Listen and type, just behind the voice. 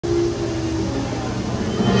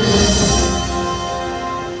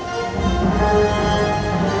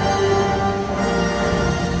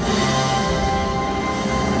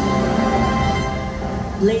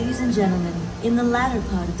and gentlemen, in the latter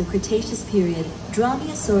part of the Cretaceous period,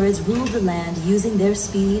 dromaeosaurids ruled the land using their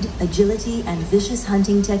speed, agility, and vicious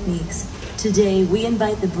hunting techniques. Today, we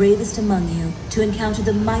invite the bravest among you to encounter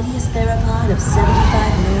the mightiest theropod of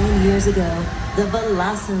 75 million years ago, the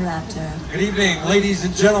Velociraptor. Good evening, ladies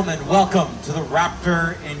and gentlemen. Welcome to the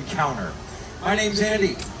Raptor Encounter. My name's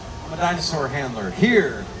Andy. I'm a dinosaur handler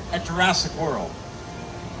here at Jurassic World.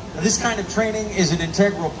 Now, this kind of training is an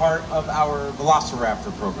integral part of our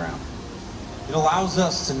Velociraptor program. It allows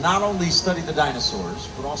us to not only study the dinosaurs,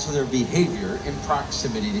 but also their behavior in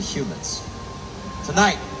proximity to humans.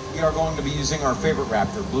 Tonight, we are going to be using our favorite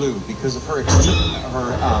raptor, Blue, because of her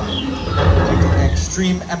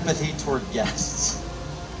extreme empathy toward guests.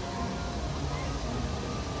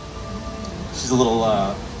 She's a little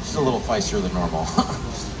feistier than normal.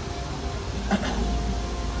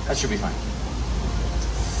 That should be fine.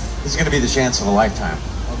 This is going to be the chance of a lifetime,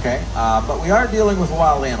 okay? But we are dealing with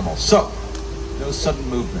wild animals, so no sudden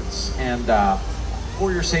movements. And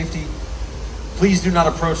for your safety, please do not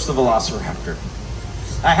approach the Velociraptor.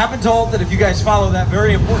 I have been told that if you guys follow that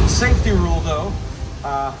very important safety rule, though,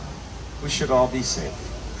 we should all be safe.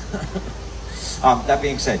 That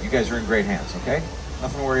being said, you guys are in great hands, okay?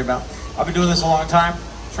 Nothing to worry about. I've been doing this a long time.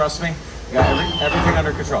 Trust me, got everything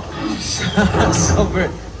under control. So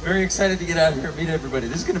very excited to get out here and meet everybody.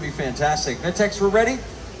 This is going to be fantastic. Vetex, we're ready?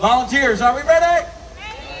 Volunteers, are we ready?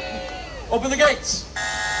 Open the gates.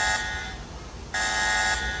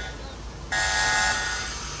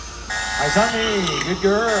 Eyes on me, good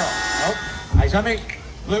girl. Oh, eyes on me,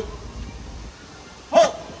 Blue.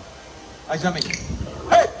 Oh, eyes on me.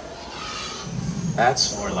 Hey!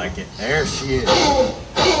 That's more like it. There she is. All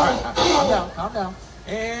right, calm down, calm down.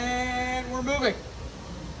 And we're moving.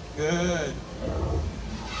 Good.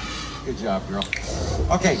 Good job, girl.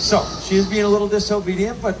 Okay, so she is being a little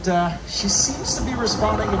disobedient, but she seems to be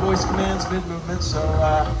responding to voice commands mid-movement, so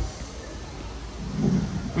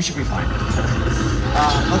we should be fine.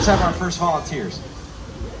 Let's have our first volunteers.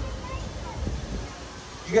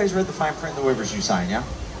 You guys read the fine print and the waivers you signed, yeah?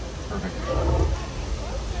 Perfect.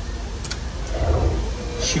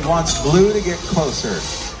 She wants Blue to get closer.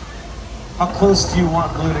 How close do you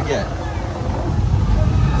want Blue to get?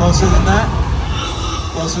 Closer than that?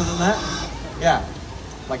 Closer than that? Yeah.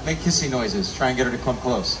 Like make kissy noises. Try and get her to come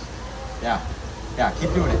close. Yeah. Yeah,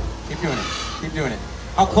 keep doing it. Keep doing it. Keep doing it.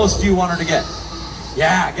 How close do you want her to get?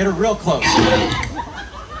 Yeah, get her real close.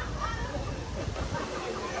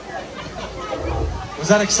 Was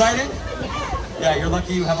that exciting? Yeah, you're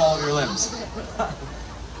lucky you have all of your limbs.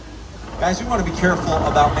 Guys, we want to be careful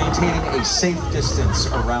about maintaining a safe distance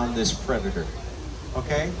around this predator.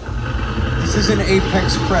 Okay? This is an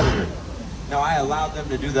apex predator. Now, I allowed them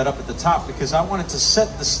to do that up at the top because I wanted to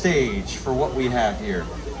set the stage for what we have here.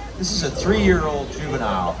 This is a 3-year-old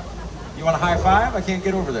juvenile. You want a high five? I can't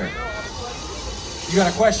get over there. You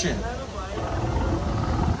got a question?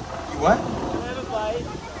 You what?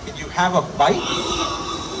 Can you have a bite?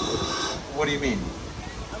 What do you mean?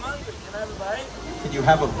 I'm hungry. Can I have a bite? Can you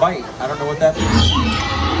have a bite? I don't know what that means.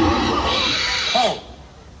 Oh!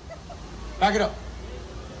 Back it up.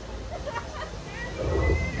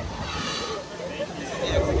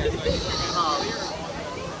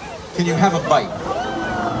 Can you have a bite?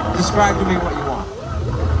 Describe to me what you want.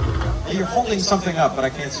 You're holding something up, but I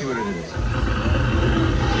can't see what it is.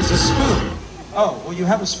 It's a spoon. Oh, well, you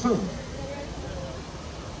have a spoon.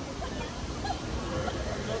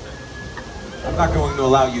 I'm not going to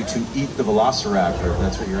allow you to eat the Velociraptor, if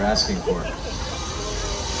that's what you're asking for.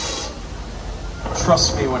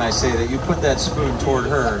 Trust me when I say that you put that spoon toward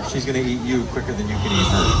her, she's going to eat you quicker than you can eat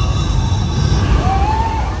her.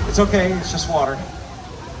 It's okay, it's just water.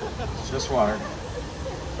 It's just water.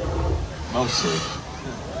 Mostly.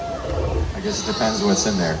 I guess it depends what's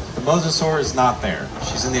in there. The mosasaur is not there.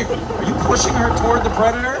 She's in the... Are you pushing her toward the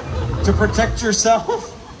predator to protect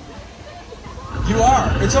yourself? You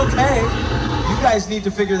are. It's okay. You guys need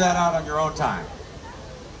to figure that out on your own time.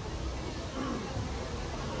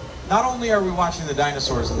 Not only are we watching the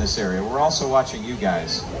dinosaurs in this area, we're also watching you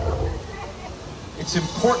guys. It's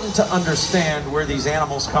important to understand where these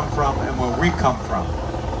animals come from and where we come from.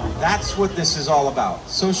 That's what this is all about.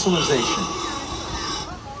 Socialization.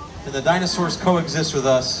 Can the dinosaurs coexist with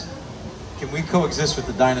us? Can we coexist with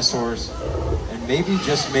the dinosaurs? And maybe,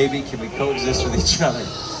 just maybe, can we coexist with each other?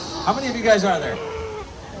 How many of you guys are there?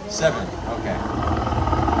 7. Okay.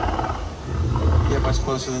 Get much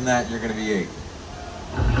closer than that, you're going to be 8.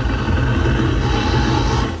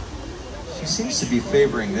 She seems to be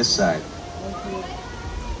favoring this side.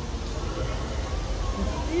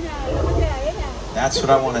 That's what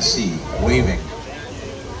I want to see. Waving.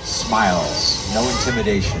 Smiles. No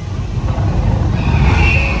intimidation.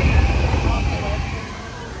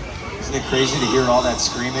 Isn't it crazy to hear all that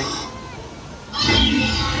screaming?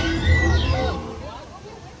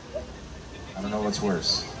 I don't know what's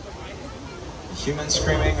worse. The humans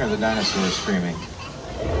screaming or the dinosaurs screaming?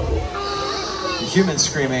 The humans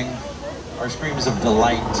screaming are screams of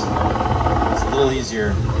delight. It's a little easier.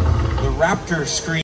 The raptor scream